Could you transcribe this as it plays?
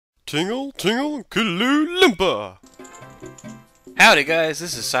Tingle, tingle, Kaloo-Limpa! Howdy guys,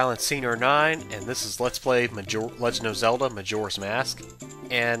 this is Silent Senior 9, and this is Let's Play Legend of Zelda Majora's Mask.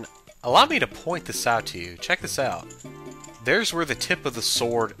 And allow me to point this out to you. Check this out. There's where the tip of the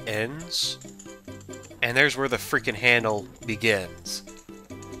sword ends, and there's where the freaking handle begins.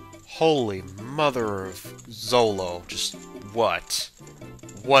 Holy mother of Zolo, just what?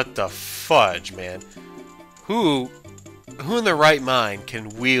 What the fudge, man? Who in their right mind can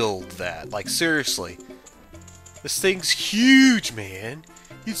wield that? Like, seriously. This thing's huge, man.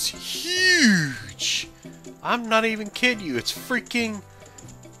 It's huge. I'm not even kidding you. It's freaking...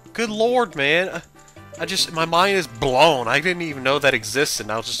 Good lord, man. My mind is blown. I didn't even know that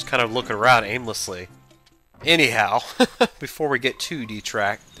existed. I was just kind of looking around aimlessly. Anyhow, before we get too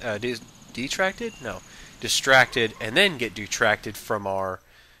distracted, and then get detracted from our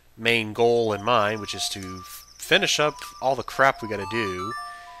main goal in mind, which is to finish up all the crap we gotta do,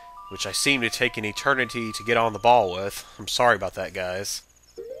 which I seem to take an eternity to get on the ball with. I'm sorry about that, guys.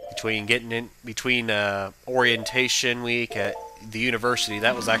 Between orientation week at the university,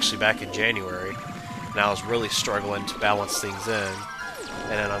 that was actually back in January, and I was really struggling to balance things in.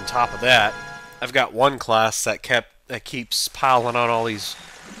 And then on top of that, I've got one class that keeps piling on all these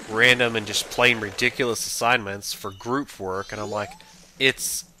random and just plain ridiculous assignments for group work, and I'm like,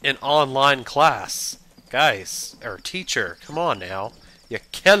 it's an online class. Guys, or teacher, come on now. You're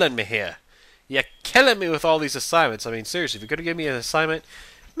killing me here. You're killing me with all these assignments. I mean, seriously, if you're going to give me an assignment,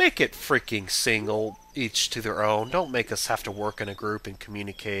 make it freaking single, each to their own. Don't make us have to work in a group and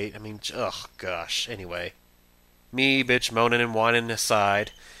communicate. I mean, ugh, gosh. Anyway, me, bitch, moaning and whining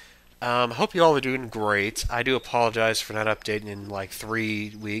aside, hope you all are doing great. I do apologize for not updating in like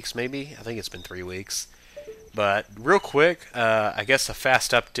 3 weeks, maybe. I think it's been 3 weeks. But real quick, I guess a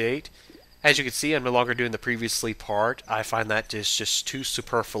fast update. As you can see, I'm no longer doing the previously part. I find that just too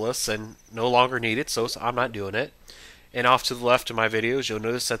superfluous and no longer needed, so I'm not doing it. And off to the left of my videos, you'll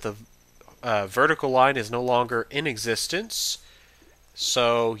notice that the vertical line is no longer in existence.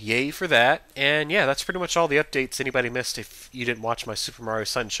 So, yay for that. And yeah, that's pretty much all the updates anybody missed if you didn't watch my Super Mario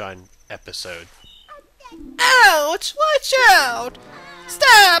Sunshine episode. Ouch! Watch out!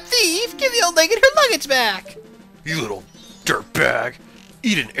 Stop, thief! Give the old lady her luggage back! You little dirtbag!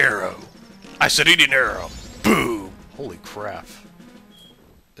 Eat an arrow! I said eat an arrow! Boom! Holy crap.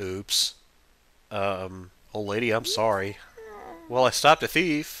 Oops. Old lady, I'm sorry. Well, I stopped a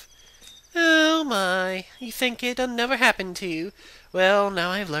thief. Oh my, you think it'll never happen to you? Well, now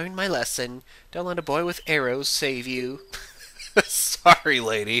I've learned my lesson. Don't let a boy with arrows save you. Sorry,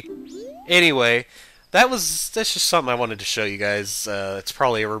 lady. Anyway, that's just something I wanted to show you guys. It's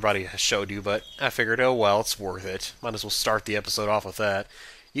probably everybody has showed you, but I figured, oh well, it's worth it. Might as well start the episode off with that.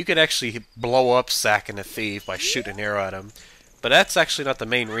 You could actually blow up Sakon the thief by shooting an arrow at him, but that's actually not the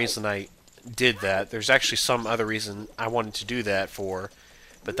main reason I did that. There's actually some other reason I wanted to do that for,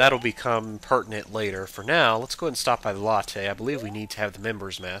 but that'll become pertinent later. For now, let's go ahead and stop by the Latte. I believe we need to have the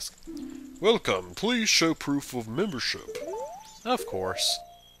member's mask. Welcome. Please show proof of membership. Of course.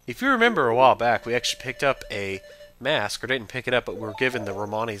 If you remember a while back, we actually picked up a mask, or didn't pick it up, but we were given the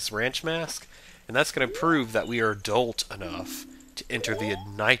Romani's Ranch mask, and that's going to prove that we are adult enough to enter the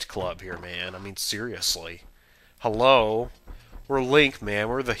nightclub here, man. I mean, seriously. Hello? We're Link, man.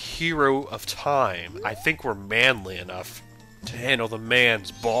 We're the hero of time. I think we're manly enough to handle the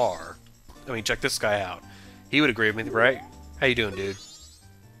man's bar. I mean, check this guy out. He would agree with me, right? How you doing, dude?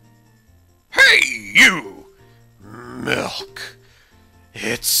 Hey, you! Milk.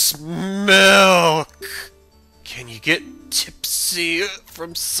 It's milk. Can you get tipsy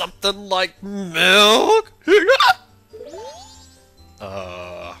from something like milk?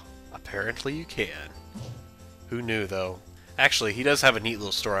 Apparently you can. Who knew, though? Actually, he does have a neat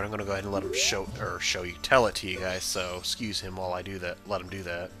little story. I'm gonna go ahead and let him tell it to you guys. So excuse him while I do that. Let him do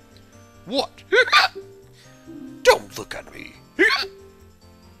that. What? Don't look at me.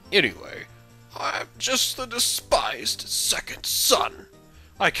 Anyway, I'm just the despised second son.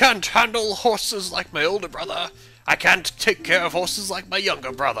 I can't handle horses like my older brother. I can't take care of horses like my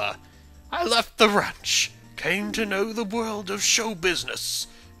younger brother. I left the ranch, came to know the world of show business,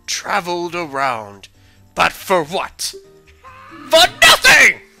 traveled around. But for what? For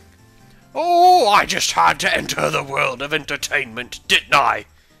nothing! Oh, I just had to enter the world of entertainment, didn't I?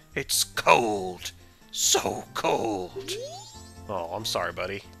 It's cold. So cold. Oh, I'm sorry,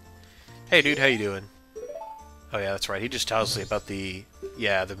 buddy. Hey, dude, how you doing? Oh, yeah, that's right. He just tells me about the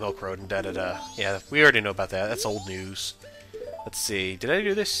Milk Road and da-da-da. Yeah, we already know about that. That's old news. Let's see. Did I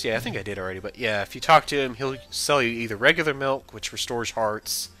do this? Yeah, I think I did already. But yeah, if you talk to him, he'll sell you either regular milk, which restores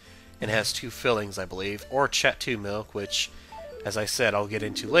hearts, and has 2 fillings, I believe, or Chat 2 milk, which as I said, I'll get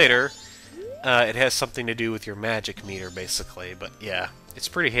into later. It has something to do with your magic meter, basically, but yeah, it's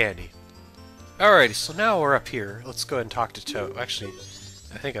pretty handy. Alrighty, so now we're up here. Let's go ahead and talk to Toto. Actually,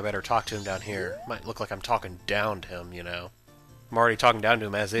 I think I better talk to him down here. Might look like I'm talking down to him, you know. I'm already talking down to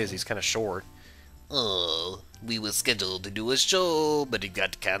him as is. He's kind of short. Oh, we were scheduled to do a show, but it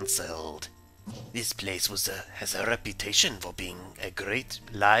got cancelled. This place has a reputation for being a great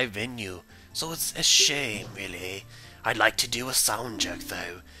live venue, so it's a shame, really. I'd like to do a sound check,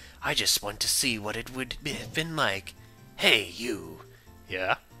 though. I just want to see what it would have been like. Hey, you.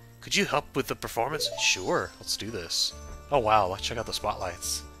 Yeah? Could you help with the performance? Sure, let's do this. Oh wow, let's check out the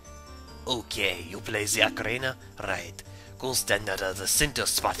spotlights. Okay, you play the ocarina? Right. Go stand under the center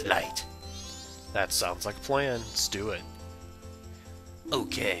spotlight. That sounds like a plan. Let's do it.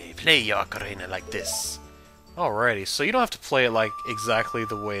 Okay, play your ocarina like this. Alrighty, so you don't have to play it like exactly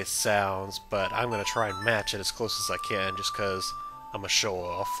the way it sounds, but I'm gonna try and match it as close as I can, just cause I'm a show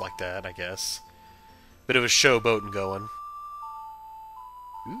off like that, I guess. Bit of a showboating going.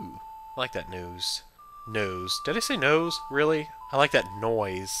 Ooh, I like that nose. Nose. Did I say nose? Really? I like that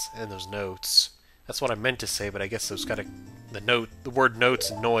noise and those notes. That's what I meant to say, but I guess those the word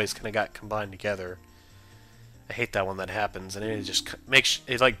notes and noise kind of got combined together. I hate that when that happens, and it just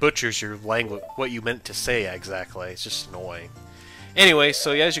it like butchers your language, what you meant to say exactly. It's just annoying. Anyway,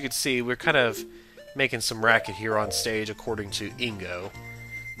 so as you can see, we're kind of making some racket here on stage, according to Ingo,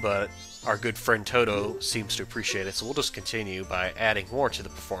 but our good friend Toto seems to appreciate it, so we'll just continue by adding more to the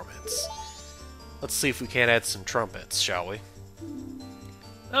performance. Let's see if we can't add some trumpets, shall we?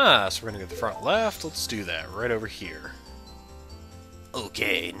 So we're gonna go to the front left. Let's do that right over here.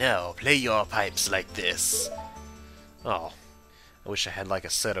 Okay, now play your pipes like this. Oh, I wish I had like a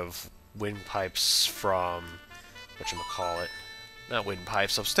set of windpipes from whatchamacallit. Not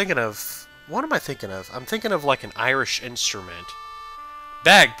windpipes. I was thinking of, what am I thinking of? I'm thinking of like an Irish instrument.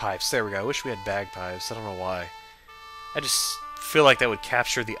 Bagpipes. There we go. I wish we had bagpipes. I don't know why. I just feel like that would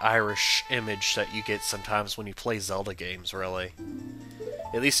capture the Irish image that you get sometimes when you play Zelda games. Really.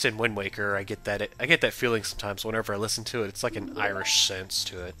 At least in Wind Waker, I get that feeling sometimes whenever I listen to it. It's like an Irish sense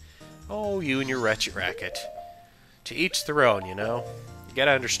to it. Oh, you and your ratchet racket. To each their own, you know? You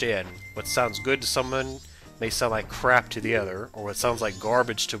gotta understand, what sounds good to someone may sound like crap to the other, or what sounds like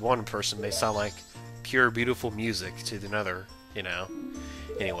garbage to one person may sound like pure, beautiful music to another, you know?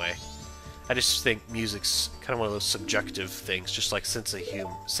 Anyway, I just think music's kind of one of those subjective things, just like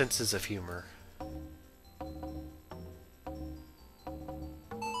senses of humor.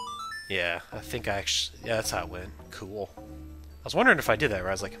 Yeah, I think yeah, that's how it went. Cool. I was wondering if I did that, where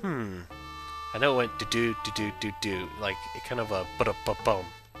I was like, I know it went do-do-do-do-do, like, it kind of a ba-da-ba-bum.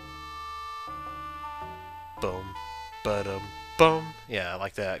 Boom. Ba-dum. Bum. Yeah,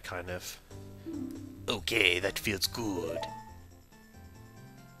 like that, kind of. Okay, that feels good.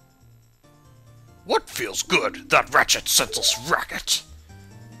 What feels good? That ratchet, senseless racket!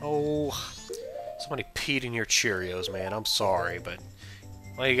 Oh, somebody peed in your Cheerios, man. I'm sorry, but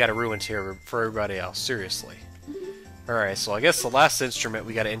well, you gotta ruin here for everybody else. Seriously. Alright, so I guess the last instrument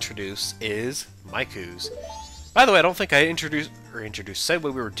we gotta introduce is Maiku's. By the way, I don't think I said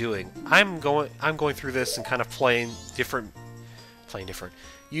what we were doing. I'm going through this and kind of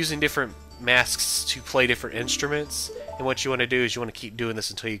using different masks to play different instruments. And what you want to do is you want to keep doing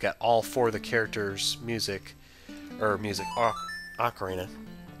this until you got all four of the characters' ocarina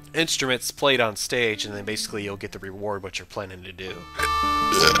instruments played on stage, and then basically you'll get the reward what you're planning to do.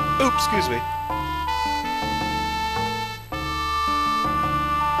 Oops, excuse me.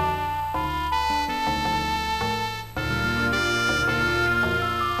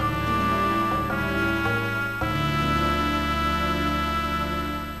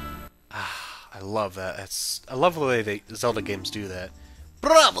 I love that. I love the way the Zelda games do that.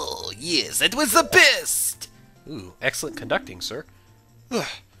 Bravo! Yes, it was the best! Ooh, excellent conducting, sir.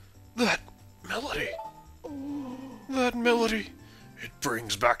 That melody. That melody. It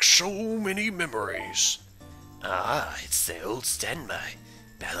brings back so many memories. Ah, it's the old standby,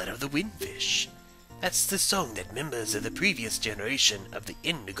 Ballad of the Windfish. That's the song that members of the previous generation of the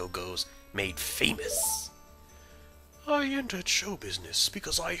Indigogos made famous. I entered show business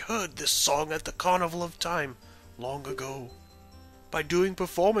because I heard this song at the Carnival of Time long ago. By doing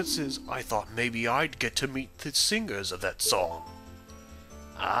performances, I thought maybe I'd get to meet the singers of that song.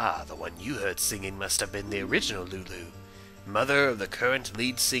 Ah, the one you heard singing must have been the original Lulu, mother of the current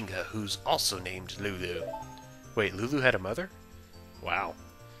lead singer who's also named Lulu. Wait, Lulu had a mother? Wow.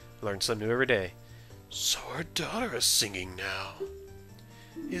 Learn something new every day. So her daughter is singing now.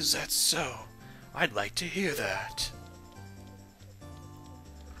 Is that so? I'd like to hear that.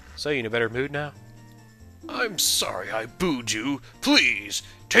 So, you in a better mood now? I'm sorry I booed you. Please,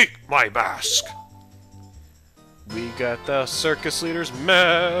 take my mask. We got the circus leader's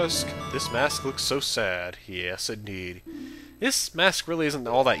mask. This mask looks so sad. Yes, indeed. This mask really isn't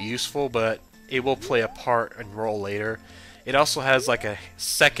all that useful, but it will play a part and role later. It also has like a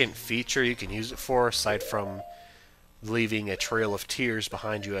second feature you can use it for, aside from leaving a trail of tears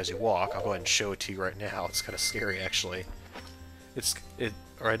behind you as you walk. I'll go ahead and show it to you right now. It's kind of scary, actually.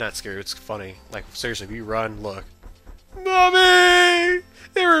 Or not scary, it's funny. Like, seriously, if you run, look. Mommy!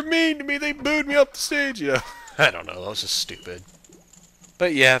 They were mean to me, they booed me up the stage, you know. I don't know, that was just stupid.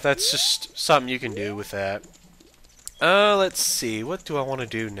 But yeah, that's just something you can do with that. Let's see, what do I want to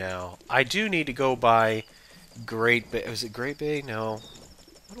do now? I do need to go by Great Bay. Was it Great Bay? No.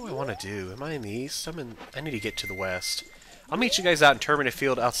 What do I want to do? Am I in the east? I need to get to the west. I'll meet you guys out in Termina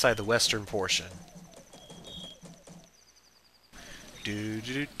Field outside the western portion. I'm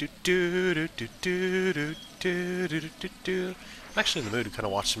actually in the mood to kind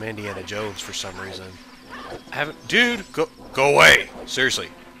of watch some Indiana Jones for some reason. I haven't... Dude, go away! Seriously,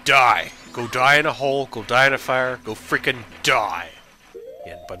 die! Go die in a hole, go die in a fire, go freaking die!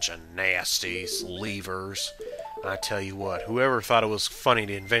 You bunch of nasty levers. I tell you what, whoever thought it was funny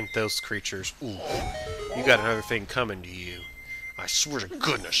to invent those creatures, ooh, you got another thing coming to you. I swear to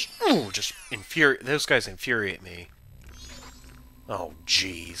goodness, ooh, just those guys infuriate me. Oh,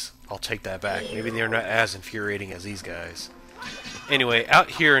 jeez. I'll take that back. Maybe they're not as infuriating as these guys. Anyway, out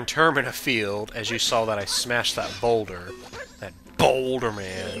here in Termina Field, as you saw that I smashed that boulder. That boulder,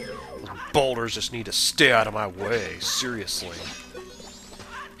 man. Those boulders just need to stay out of my way. Seriously.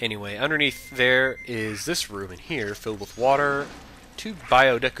 Anyway, underneath there is this room in here, filled with water, 2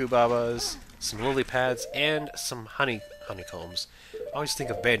 Biodekubabas, some lily pads, and some honeycombs. I always think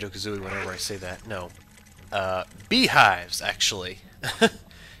of Banjo-Kazooie whenever I say that. No. Beehives, actually.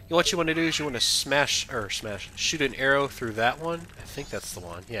 What you want to do is you want to shoot an arrow through that one. I think that's the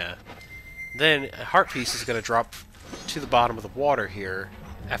one, yeah. Then a heart piece is going to drop to the bottom of the water here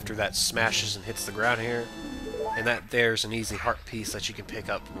after that smashes and hits the ground here. And there's an easy heart piece that you can pick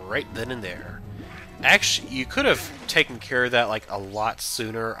up right then and there. Actually, you could have taken care of that like a lot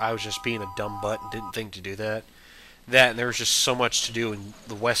sooner. I was just being a dumb butt and didn't think to do that. And there was just so much to do in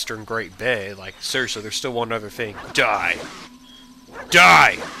the Western Great Bay. Like, seriously, there's still one other thing. Die!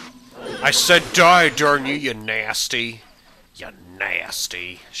 Die! I said die, darn you, you nasty. You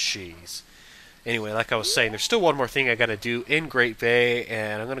nasty. Jeez. Anyway, like I was saying, there's still one more thing I gotta do in Great Bay,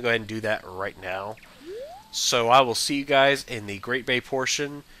 and I'm gonna go ahead and do that right now. So I will see you guys in the Great Bay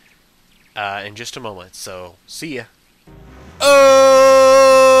portion in just a moment. So, see ya. Okie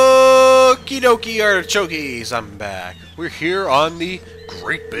dokie artichokes, I'm back. We're here on the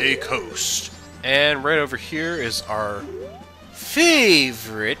Great Bay coast. And right over here is our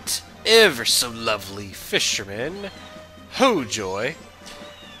favorite, ever so lovely fisherman, Hojoy.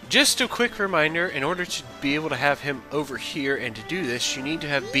 Just a quick reminder, in order to be able to have him over here and to do this, you need to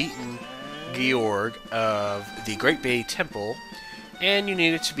have beaten Georg of the Great Bay Temple, and you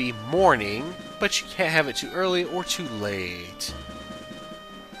need it to be morning, but you can't have it too early or too late.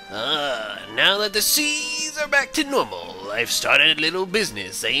 Now that the seas are back to normal, I've started a little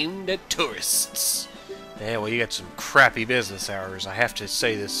business aimed at tourists. Yeah, well, you got some crappy business hours. I have to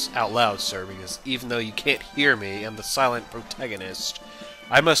say this out loud, sir, because even though you can't hear me, I'm the silent protagonist.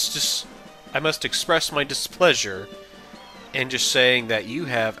 I must express my displeasure in just saying that you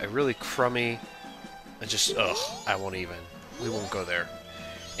have a really crummy... I won't even. We won't go there.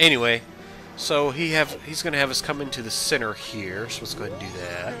 Anyway, so he's going to have us come into the center here, so let's go ahead and do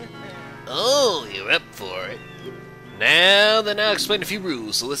that. Oh, you're up for it. Now then, I'll explain a few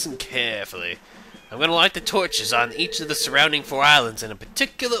rules, so listen carefully. I'm going to light the torches on each of the surrounding 4 islands in a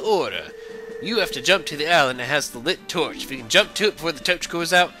particular order. You have to jump to the island that has the lit torch. If you can jump to it before the torch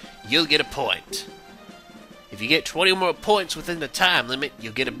goes out, you'll get a point. If you get 20 or more points within the time limit,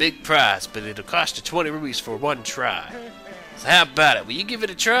 you'll get a big prize, but it'll cost you 20 rubies for 1 try. So how about it? Will you give it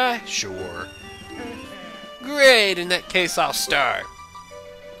a try? Sure. Great, in that case I'll start.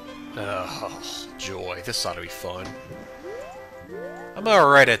 Oh, joy. This ought to be fun. I'm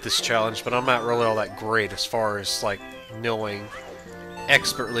alright at this challenge, but I'm not really all that great as far as, like, knowing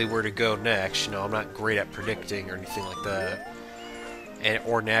expertly where to go next. You know, I'm not great at predicting or anything like that.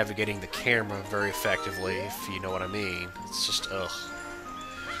 Or navigating the camera very effectively, if you know what I mean. It's just, ugh.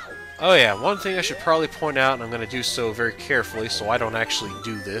 Oh yeah, one thing I should probably point out, and I'm going to do so very carefully so I don't actually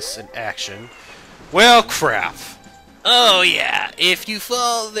do this in action. Well, crap! Oh yeah, if you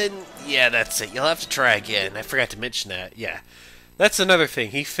fall, then yeah, that's it. You'll have to try again. I forgot to mention that, yeah. That's another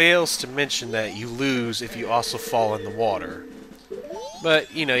thing. He fails to mention that you lose if you also fall in the water.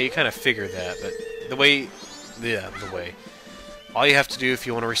 But, you know, you kind of figure that. But the way. All you have to do if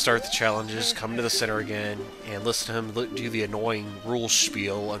you want to restart the challenge is come to the center again and listen to him do the annoying rule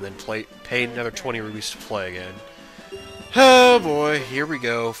spiel and then pay another 20 rubies to play again. Oh boy, here we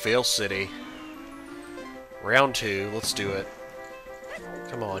go. Fail City. Round 2, let's do it.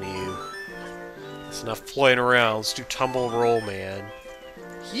 Come on, you. It's enough playing around. Let's do tumble roll, man.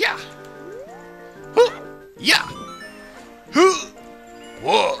 Yeah! Huh! Yeah! Huh!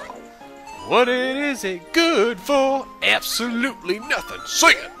 Whoa! What is it good for? Absolutely nothing.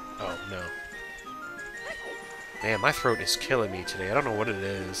 Sing it! Oh, no. Man, my throat is killing me today. I don't know what it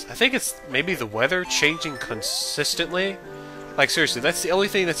is. I think it's maybe the weather changing consistently. Like, seriously, that's the only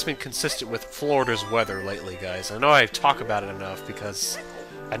thing that's been consistent with Florida's weather lately, guys. I know I talk about it enough because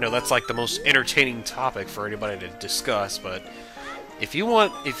I know that's like the most entertaining topic for anybody to discuss, but if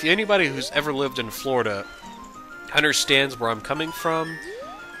anybody who's ever lived in Florida understands where I'm coming from,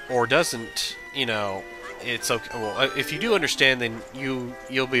 or doesn't, you know, it's okay. Well, if you do understand, then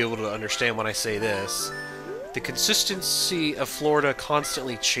you'll be able to understand when I say this. The consistency of Florida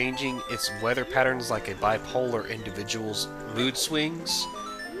constantly changing its weather patterns like a bipolar individual's mood swings.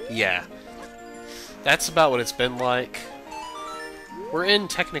 Yeah. That's about what it's been like. We're in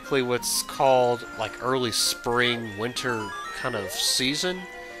technically what's called like early spring, winter kind of season.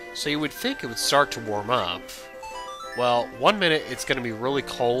 So you would think it would start to warm up. Well, one minute it's going to be really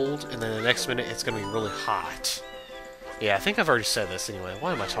cold, and then the next minute it's going to be really hot. Yeah, I think I've already said this anyway.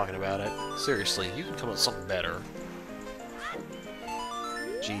 Why am I talking about it? Seriously, you can come up with something better.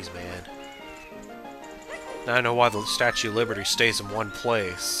 Jeez, man. Now I know why the Statue of Liberty stays in one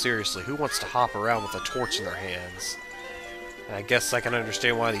place. Seriously, who wants to hop around with a torch in their hands? And I guess I can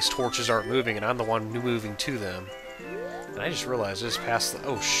understand why these torches aren't moving, and I'm the one moving to them. And I just realized I just passed the...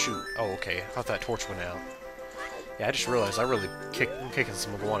 Oh, shoot. Oh, okay. I thought that torch went out. Yeah, I just realized I'm kicking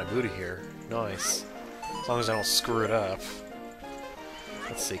some Guana booty here. Nice. As long as I don't screw it up.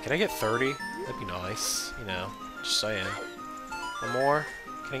 Let's see, can I get 30? That'd be nice, you know, just saying. One more?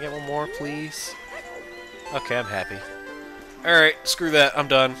 Can I get one more, please? Okay, I'm happy. Alright, screw that, I'm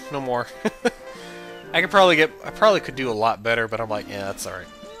done. No more. I probably could do a lot better, but I'm like, yeah, that's alright.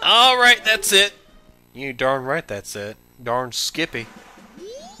 Alright, that's it! You darn right that's it. Darn Skippy.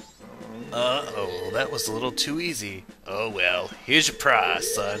 Uh-oh, that was a little too easy. Oh well, here's your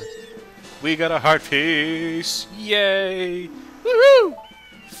prize, son. We got a heart piece! Yay! Woohoo!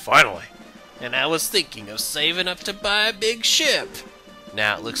 Finally! And I was thinking of saving up to buy a big ship.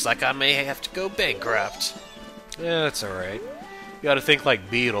 Now it looks like I may have to go bankrupt. Yeah, that's alright. You gotta think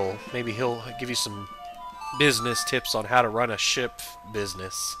like Beetle. Maybe he'll give you some business tips on how to run a ship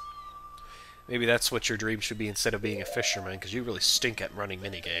business. Maybe that's what your dream should be instead of being a fisherman, because you really stink at running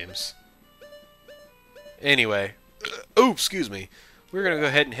minigames. Anyway. Oh, excuse me. We're going to go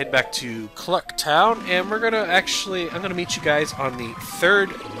ahead and head back to Cluck Town, and we're going to I'm going to meet you guys on the third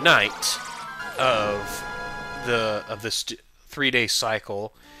night of this 3-day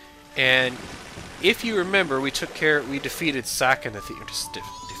cycle. And if you remember, we defeated Sakon the Thief,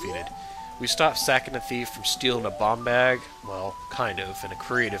 we stopped Sakon the Thief from stealing a bomb bag, well, kind of, in a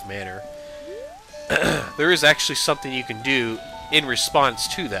creative manner. There is actually something you can do in response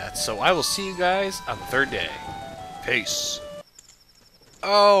to that, so I will see you guys on the third day. Peace.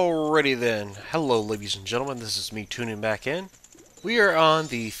 Alrighty then. Hello, ladies and gentlemen. This is me tuning back in. We are on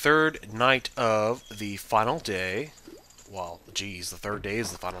the third night of the final day. Well, geez, the third day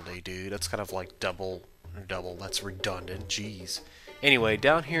is the final day, dude. That's kind of like double. That's redundant. Jeez. Anyway,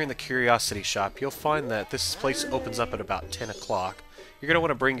 down here in the Curiosity Shop, you'll find that this place opens up at about 10 o'clock. You're going to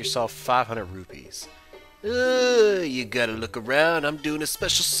want to bring yourself 500 rupees. You gotta look around. I'm doing a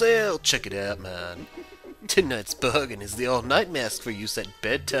special sale. Check it out, man. Tonight's bargain is the all-night mask for use at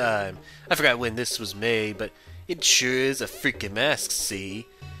bedtime. I forgot when this was made, but it sure is a freaking mask, see?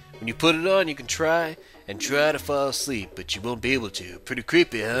 When you put it on, you can try to fall asleep, but you won't be able to. Pretty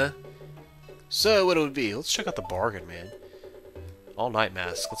creepy, huh? So, what it would be? Let's check out the bargain, man. All-night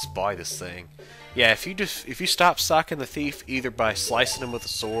mask. Let's buy this thing. Yeah, if you stop Sakon the Thief either by slicing him with a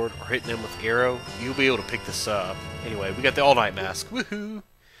sword or hitting him with arrow, you'll be able to pick this up. Anyway, we got the all-night mask. Woohoo!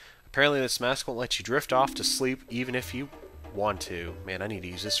 Apparently this mask won't let you drift off to sleep even if you want to. Man, I need to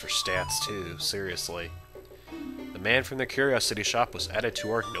use this for stats too, seriously. The man from the Curiosity Shop was added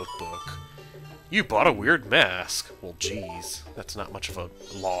to our notebook. You bought a weird mask. Well, geez, that's not much of a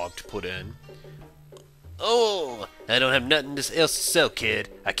log to put in. Oh, I don't have nothing else to sell, kid.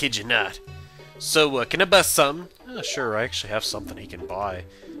 I kid you not. So, can I buy something? Sure, I actually have something he can buy.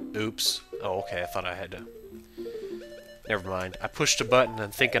 Oops. Oh, okay, I thought I had to... Never mind. I pushed a button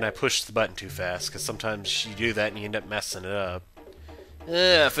and thinking I pushed the button too fast, because sometimes you do that and you end up messing it up.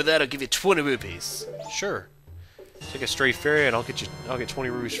 For that I'll give you 20 rupees. Sure. Take a straight ferry and I'll get 20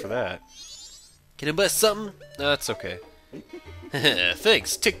 rupees for that. Can I buy something? No, that's okay.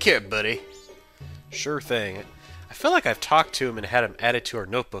 Thanks, take care, buddy. Sure thing. I feel like I've talked to him and had him added to our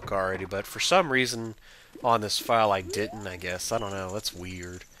notebook already, but for some reason on this file I didn't, I guess. I don't know, that's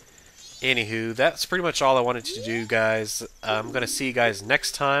weird. Anywho, that's pretty much all I wanted to do, guys. I'm going to see you guys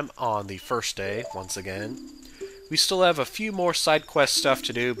next time on the first day, once again. We still have a few more side quest stuff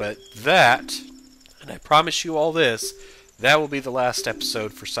to do, but that, and I promise you all this, that will be the last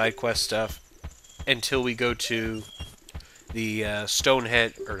episode for side quest stuff until we go to the go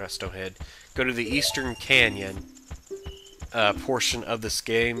to the Eastern Canyon portion of this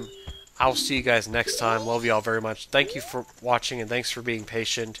game. I'll see you guys next time. Love you all very much. Thank you for watching and thanks for being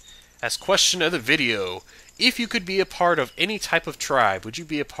patient. As question of the video, if you could be a part of any type of tribe, would you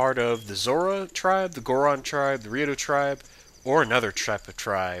be a part of the Zora tribe, the Goron tribe, the Rito tribe, or another type of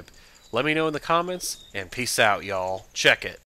tribe? Let me know in the comments, and peace out, y'all. Check it.